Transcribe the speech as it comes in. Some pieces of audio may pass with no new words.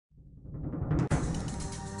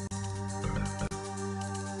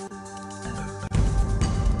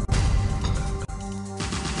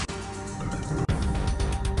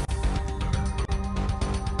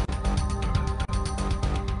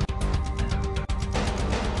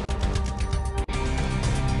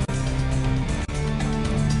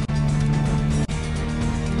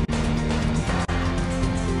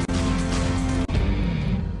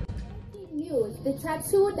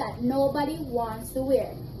tattoo that nobody wants to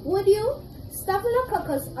wear. Would you?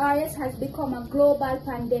 Staphylococcus aureus has become a global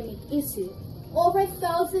pandemic issue. Over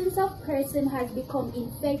thousands of persons have become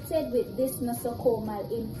infected with this nosocomial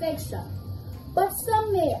infection. But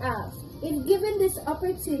some may ask, if given this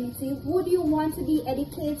opportunity, would you want to be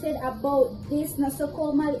educated about this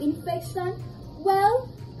nosocomial infection? Well,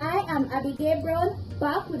 I am Abbigay Brown,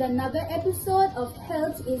 back with another episode of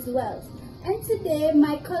Health is Wealth. And today,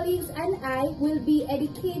 my colleagues and I will be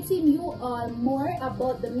educating you all more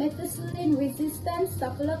about the methicillin-resistant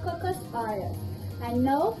Staphylococcus aureus. And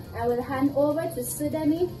now, I will hand over to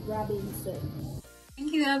Sudannie Robinson.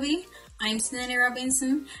 Thank you, Abby. I'm Sudannie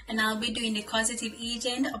Robinson, and I'll be doing the causative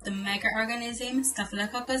agent of the microorganism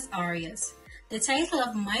Staphylococcus aureus. The title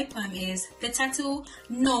of my poem is The Tattoo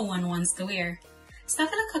No One Wants to Wear.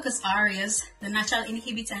 Staphylococcus aureus, the natural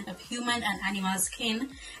inhabitant of human and animal skin,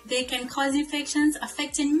 they can cause infections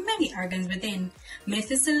affecting many organs within.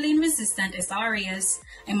 Methicillin-resistant S. aureus,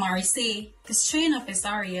 MRSA, the strain of S.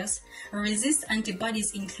 aureus, resists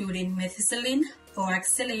antibodies including methicillin,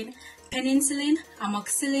 oxacillin, penicillin,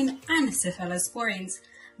 amoxicillin, and cephalosporins.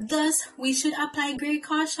 Thus, we should apply great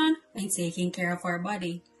caution when taking care of our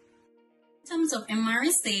body. Symptoms of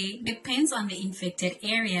MRSA depends on the infected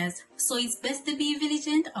areas, so it's best to be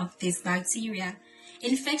vigilant of this bacteria.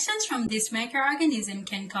 Infections from this microorganism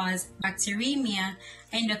can cause bacteremia,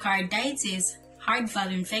 endocarditis, heart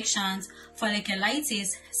valve infections,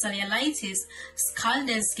 folliculitis, cellulitis,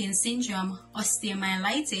 scalded skin syndrome,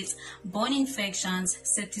 osteomyelitis, bone infections,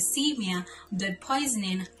 septicemia, blood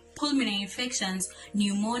poisoning, pulmonary infections,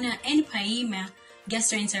 pneumonia, empyema,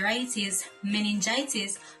 gastroenteritis,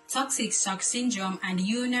 meningitis, toxic shock syndrome, and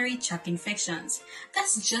urinary tract infections.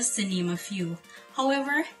 That's just to name a few.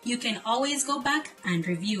 However, you can always go back and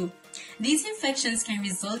review. These infections can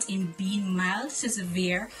result in being mild to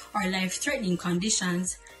severe or life-threatening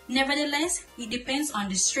conditions. Nevertheless, it depends on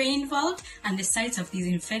the strain involved and the site of these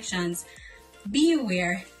infections. Be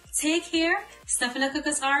aware. Take care.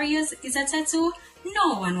 Staphylococcus aureus is a tattoo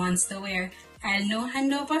no one wants to wear. I'll now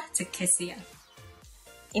hand over to Kessia.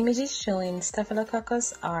 Images showing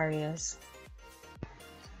Staphylococcus aureus.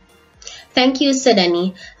 Thank you,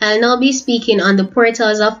 Sudannie. I'll now be speaking on the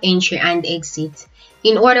portals of entry and exit.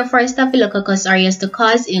 In order for Staphylococcus aureus to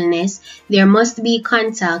cause illness, there must be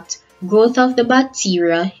contact, growth of the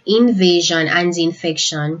bacteria, invasion, and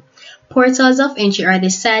infection. Portals of entry are the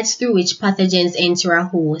sites through which pathogens enter a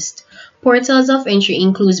host. Portals of entry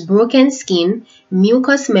includes broken skin,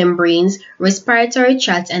 mucous membranes, respiratory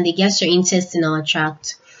tract, and the gastrointestinal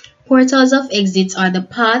tract. Portals of exit are the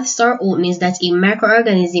paths or openings that a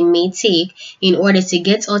microorganism may take in order to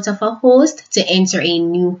get out of a host to enter a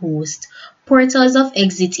new host. Portals of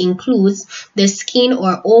exit includes the skin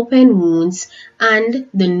or open wounds and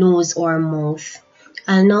the nose or mouth.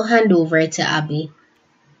 I'll now hand over to Abby.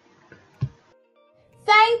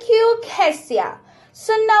 Thank you, Kessia.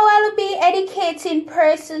 So now I'll be educating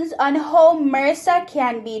persons on how MRSA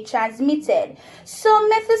can be transmitted. So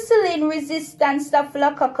methicillin-resistant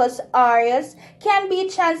Staphylococcus aureus can be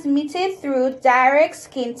transmitted through direct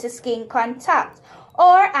skin-to-skin contact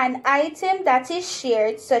or an item that is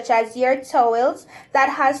shared, such as your towels, that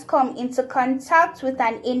has come into contact with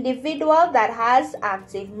an individual that has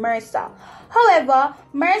active MRSA. However,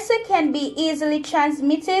 MRSA can be easily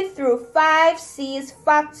transmitted through 5 C's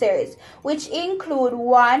factors, which include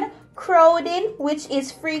 1. Crowding, which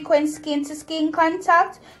is frequent skin-to-skin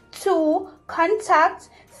contact, 2. Contact,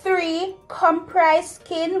 3. Compressed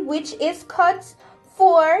skin, which is cut,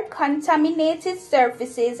 4. Contaminated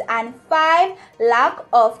surfaces, and 5. Lack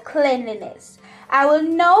of cleanliness. I will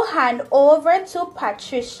now hand over to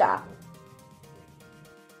Patricia.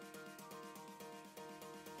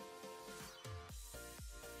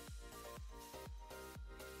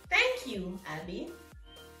 Thank you, Abby.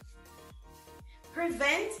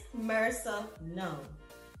 Prevent MRSA now.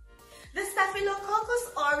 The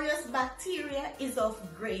Staphylococcus aureus bacteria is of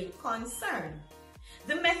great concern.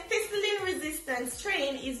 The methicillin-resistant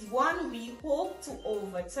strain is one we hope to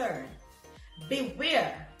overturn.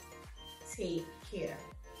 Beware. Take care.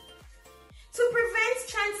 To prevent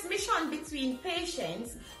transmission between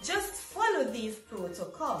patients, just follow these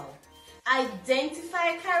protocols.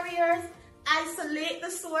 Identify carriers, isolate the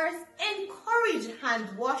source, encourage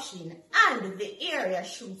hand washing, and the area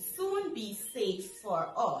should soon be safe for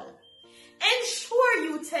all. Ensure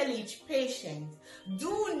you tell each patient,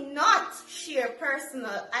 do not share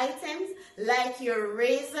personal items like your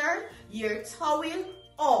razor, your towel,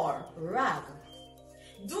 or rag.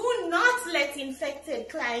 Do not let infected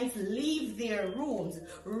clients leave their rooms,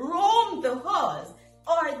 roam the halls,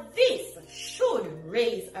 or this should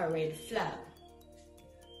raise a red flag.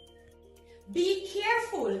 Be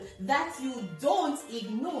careful that you don't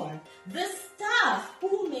ignore the staff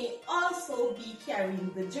who may also be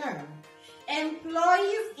carrying the germ.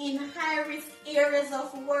 Employees in high-risk areas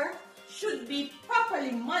of work should be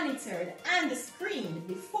properly monitored and screened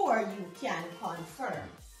before you can confirm.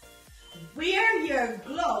 Wear your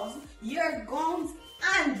gloves, your gowns,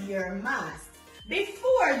 and your mask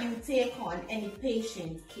before you take on any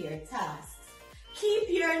patient care tasks. Keep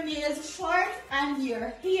your nails short and your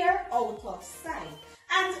hair out of sight.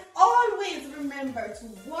 And always remember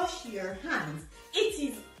to wash your hands. It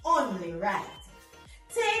is only right.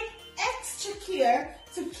 Take extra care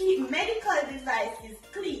to keep medical devices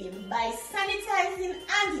clean by sanitizing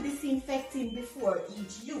and disinfecting before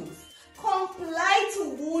each use. Comply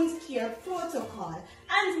to wound care protocol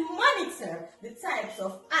and monitor the types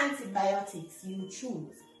of antibiotics you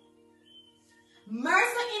choose.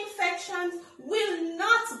 MRSA infections will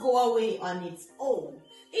not go away on its own.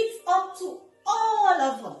 It's up to all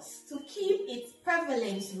of us to keep its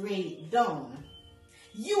prevalence rate down.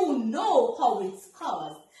 You know how it's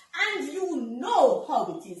caused and you know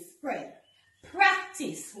how it is spread.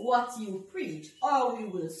 Practice what you preach or we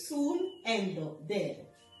will soon end up dead.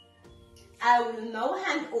 I will now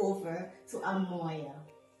hand over to Amoya.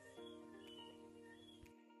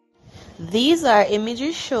 These are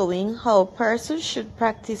images showing how persons should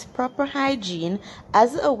practice proper hygiene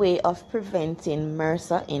as a way of preventing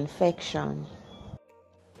MRSA infection.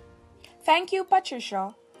 Thank you,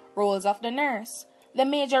 Patricia. Roles of the nurse. The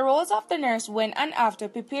major roles of the nurse when and after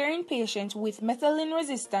preparing patients with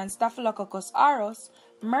methicillin-resistant Staphylococcus aureus,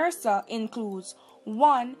 MRSA includes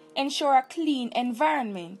 1. Ensure a clean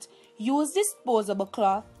environment. Use disposable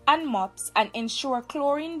cloth and mops and ensure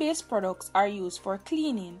chlorine-based products are used for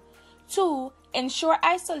cleaning. 2. Ensure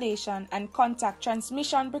isolation and contact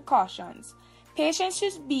transmission precautions. Patients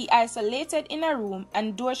should be isolated in a room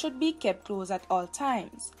and doors should be kept closed at all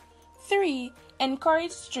times. 3.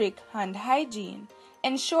 Encourage strict hand hygiene.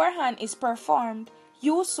 Ensure hand is performed.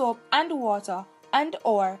 Use soap and water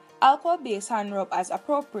and/or alcohol-based hand rub as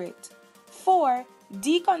appropriate. 4.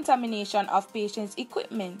 Decontamination of patient's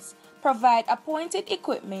equipment. Provide appointed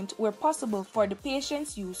equipment where possible for the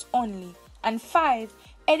patient's use only. And 5.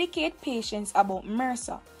 Educate patients about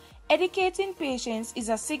MRSA. Educating patients is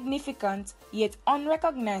a significant yet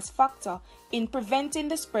unrecognized factor in preventing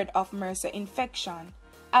the spread of MRSA infection.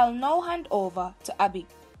 I'll now hand over to Abby.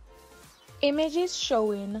 Images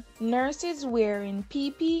showing nurses wearing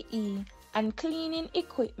PPE and cleaning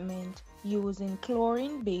equipment using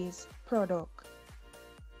chlorine-based product.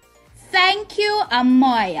 Thank you,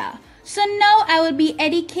 Amoya. So now I will be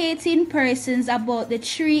educating persons about the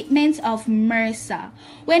treatment of MRSA.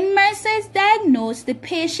 When MRSA is diagnosed, the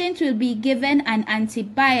patient will be given an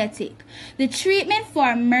antibiotic. The treatment for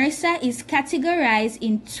MRSA is categorized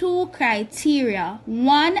in 2 criteria.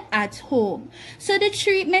 1, at home. So the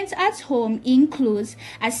treatment at home includes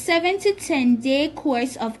a 7 to 10 day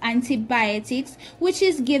course of antibiotics which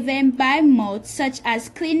is given by mouth, such as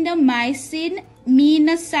clindamycin,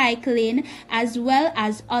 minocycline, as well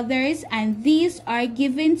as others, and these are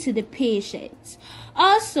given to the patient.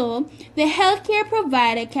 Also, the healthcare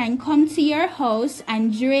provider can come to your house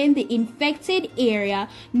and drain the infected area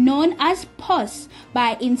known as pus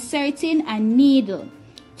by inserting a needle.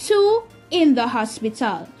 2. In the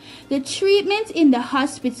hospital. The treatment in the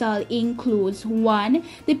hospital includes 1.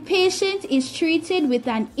 The patient is treated with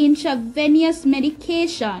an intravenous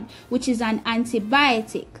medication, which is an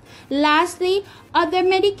antibiotic. Lastly, other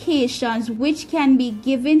medications which can be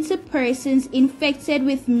given to persons infected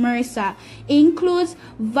with MRSA includes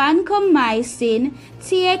vancomycin,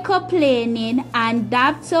 teicoplanin, and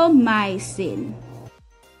daptomycin.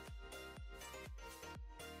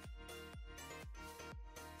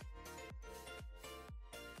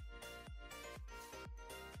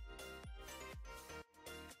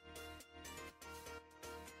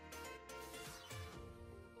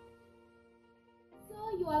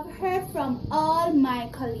 You have heard from all my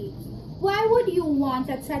colleagues. Why would you want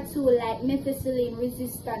a tattoo like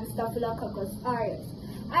methicillin-resistant Staphylococcus aureus?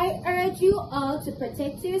 I urge you all to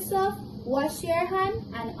protect yourself, wash your hands,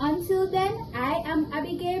 and until then, I am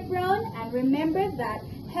Abbigay Brown, and remember that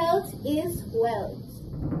health is wealth.